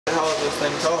this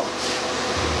thing called?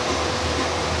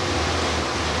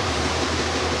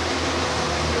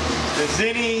 The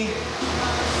Zeny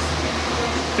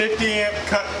 50 amp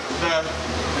cut, the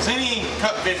Zeny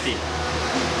Cut 50.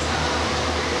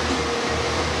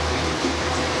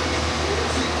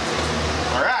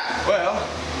 Alright, well,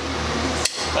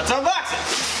 let's unbox it.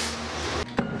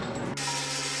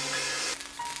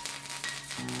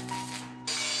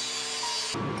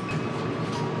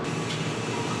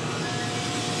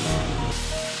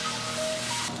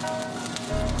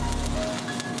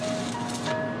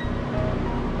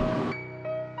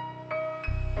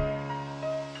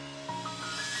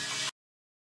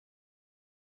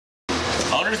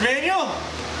 Owner's manual.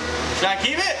 Should I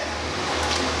keep it?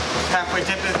 Halfway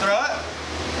tempted to throw it.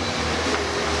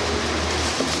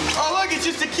 Oh look, it's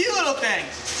just a cute little thing.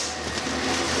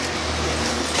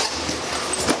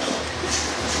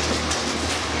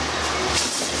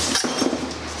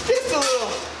 Just a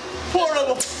little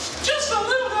portable. Just a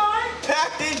little guy.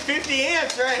 Packed in 50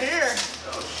 amps right here.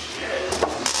 Oh shit.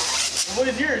 What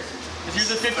is yours? Is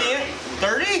yours a 50 amp?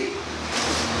 30?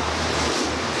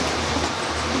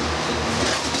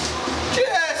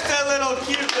 Just a little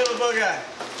cute little booger.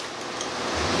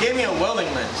 Gave me a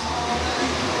welding lens.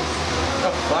 What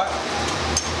the fuck?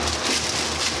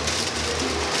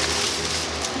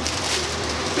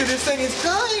 Dude, this thing is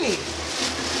tiny.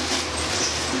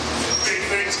 Big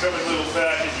things come in little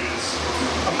packages.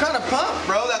 I'm kind of pumped,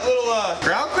 bro. That little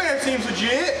ground clamp seems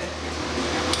legit.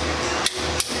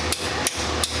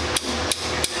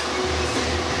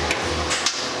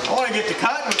 I want to get to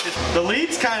cutting with this. The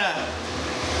lead's kind of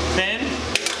thin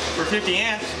for 50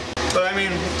 amps. But I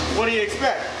mean, what do you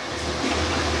expect?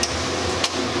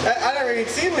 I never even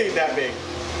seen lead that big.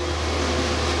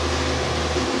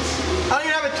 I don't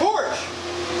even have a torch.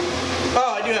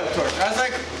 Oh, I do have a torch. I was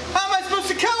like, how am I supposed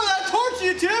to cut without a torch,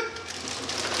 YouTube?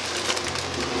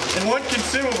 And one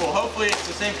consumable. Hopefully it's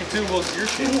the same consumable as your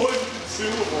shit. One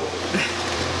consumable.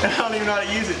 I don't even know how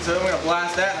to use it, so I'm going to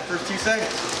blast that in the first 2 seconds.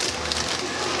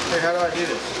 Hey, how do I do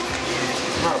this?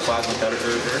 I'm not a plasma cutter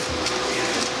here.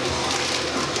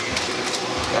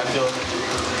 I feel it.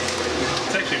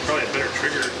 It's actually probably a better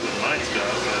trigger than mine's got,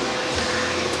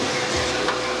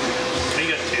 but you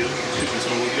got two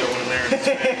consumables. You got one in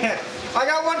there. I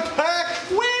got one pack.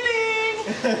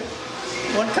 Winning.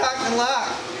 One cock and lock.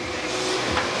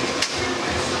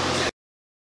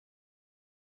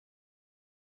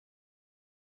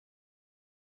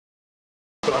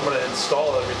 But I'm going to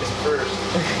install everything first.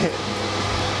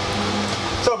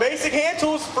 So basic hand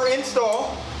tools for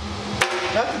install.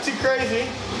 Nothing too crazy.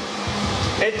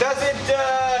 It doesn't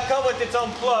come with its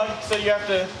own plug, so you have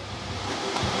to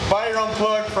buy your own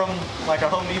plug from like a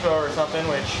Home Depot or something,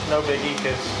 which no biggie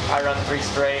because I run 3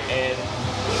 straight and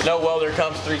no welder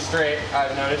comes 3 straight,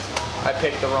 I've noticed. I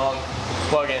picked the wrong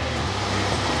plug-in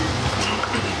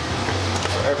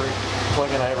for every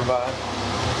plug-in I ever buy.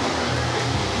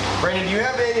 Brandon, do you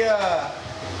have a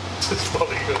It's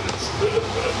probably good.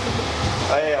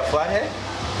 a flathead?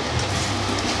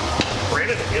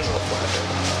 Brandon is a flathead.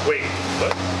 Wait,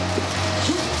 what?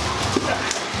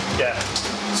 Yeah,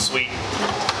 sweet.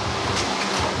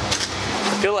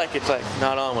 I feel like it's like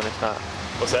not on when it's not.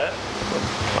 What's that?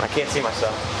 I can't see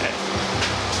myself. Okay.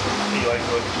 Do you like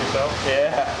to look at yourself?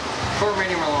 Yeah. Short,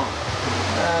 medium, or long?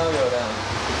 I'll go down.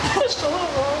 Just a little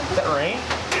long. Is that rain?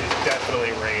 It's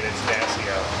definitely rain. It's nasty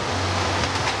out.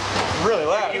 Really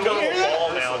loud. You can go to a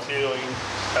wall now too.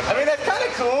 I mean, that's kind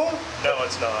of cool. No,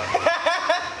 it's not.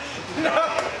 No,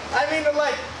 I mean to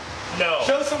like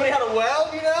show somebody how to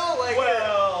weld, you know? Like,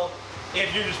 well,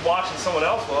 if you're just watching someone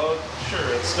else weld,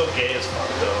 sure, it's still gay as fuck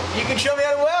though. You can show me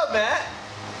how to weld, Matt.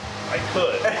 I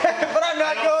could. But I'm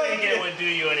not going to. I don't think it would do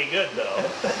you any good though.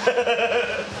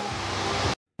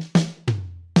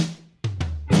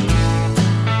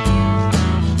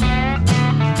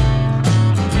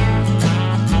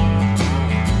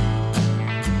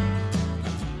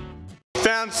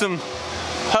 Found some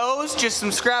hose, just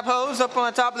some scrap hose up on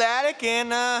the top of the attic, and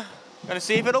gonna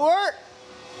see if it'll work.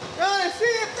 Gonna see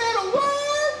if it'll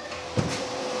work.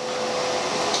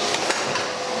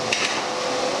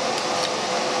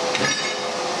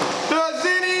 The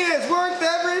Zeny is worth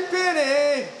every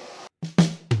penny.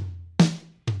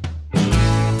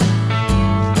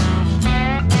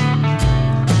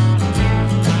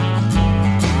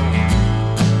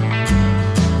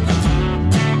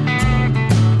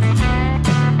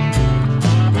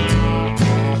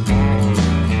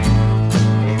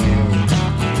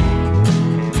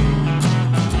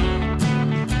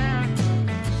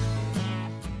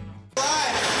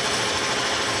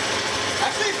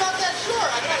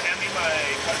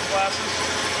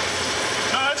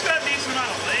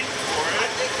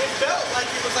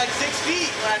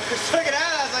 just took it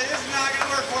out. I was like, this is not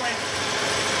gonna work for me.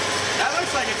 That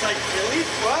looks like it's like at least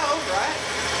 12, right?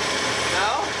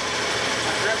 No?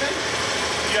 Not tripping?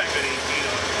 You got good 18 on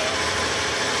it though.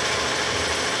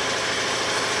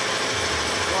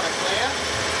 You want a clamp?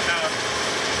 No.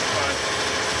 Fine.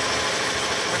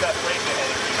 Where'd that plate go?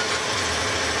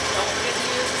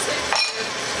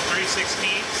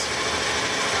 3/16.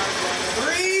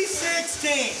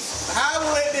 3/16. How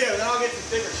will it do? Then I'll get some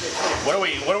bigger shit too. What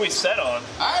are we set on?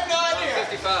 I have no idea.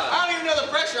 55. I don't even know the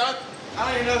pressure. I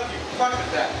don't even know if you fucked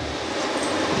with that.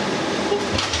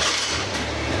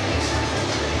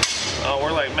 Oh,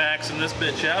 we're like maxing this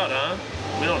bitch out, huh?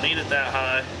 We don't need it that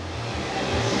high.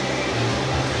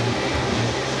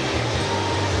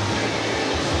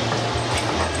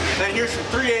 Then here's some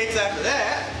 3/8 after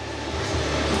that.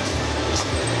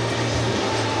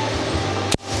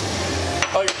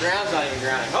 Oh, your ground's not even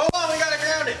grounded. Hold on, we gotta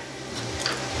ground it.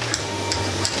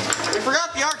 We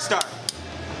forgot the arc star.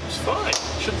 It's fine.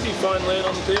 Should be fine laying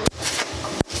on the table.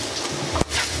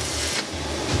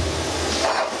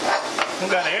 We don't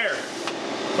got air.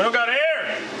 We don't got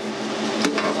air.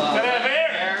 Gotta have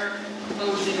air.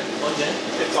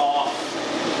 It's off.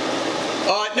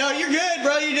 No, you're good,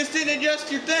 bro. You just didn't adjust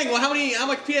your thing. Well, how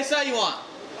much PSI you want?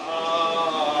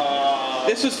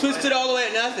 This was twisted all the way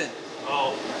at nothing.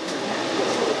 Oh.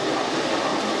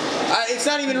 It's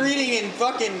not even reading in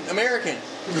fucking American.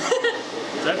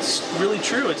 That's really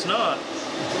true. It's not.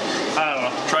 I don't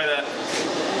know. Try that.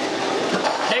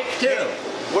 Take 2.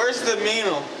 Where's the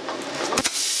manual?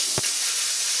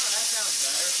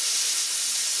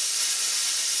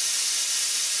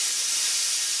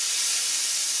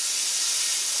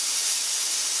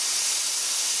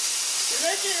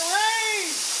 Making it rain!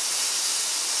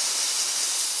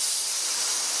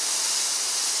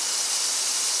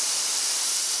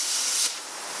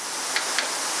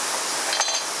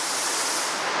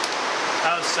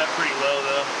 That was set pretty low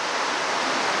though.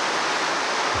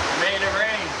 Made it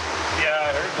rain. Yeah,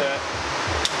 I heard that.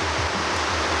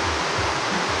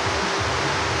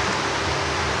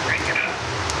 Crank it up.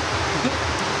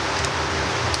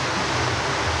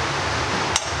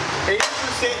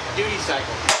 80% duty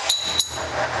cycle.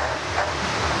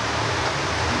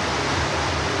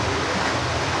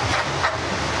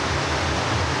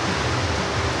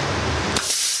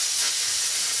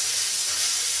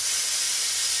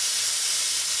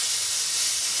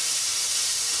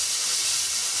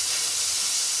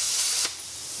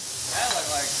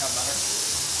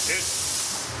 Dude,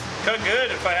 cut good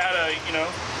if I had a, you know,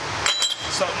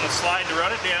 something to slide to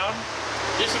run it down.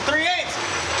 Just some 3/8.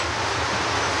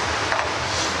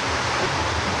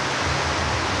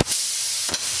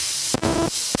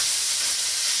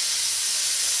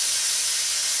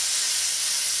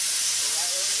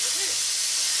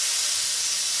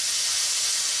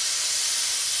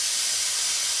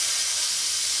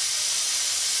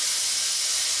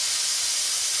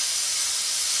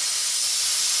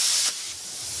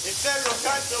 It says it'll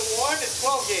cut to 1 to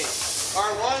 12 gauge.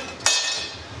 Or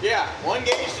 1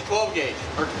 gauge to 12 gauge.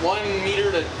 Or 1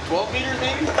 meter to 12 meters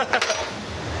maybe?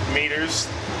 Meters.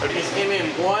 It's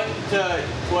 1 to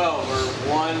 12 or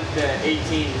 1 to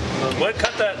 18 millimeters. What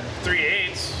cut that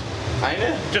 3/8?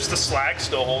 Kinda? Just the slag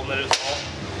still holding it is all.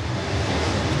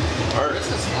 Or this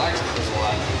is like this a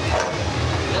lot.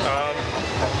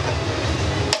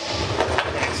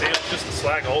 See, it's just the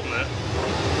slag holding it.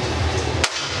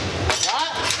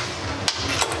 Got it?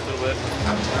 A little bit.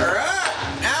 Alright,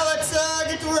 now let's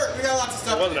get to work. We got lots of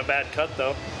stuff. It wasn't a bad cut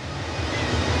though.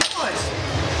 Nice.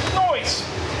 Noise!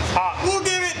 Hot. We'll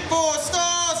give it 4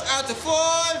 stars out of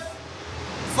 5.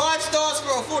 5 stars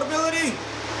for affordability.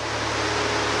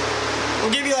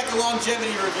 We'll give you like a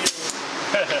longevity review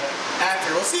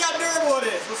after. We'll see how durable it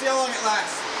is. We'll see how long it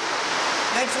lasts.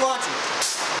 Thanks for watching.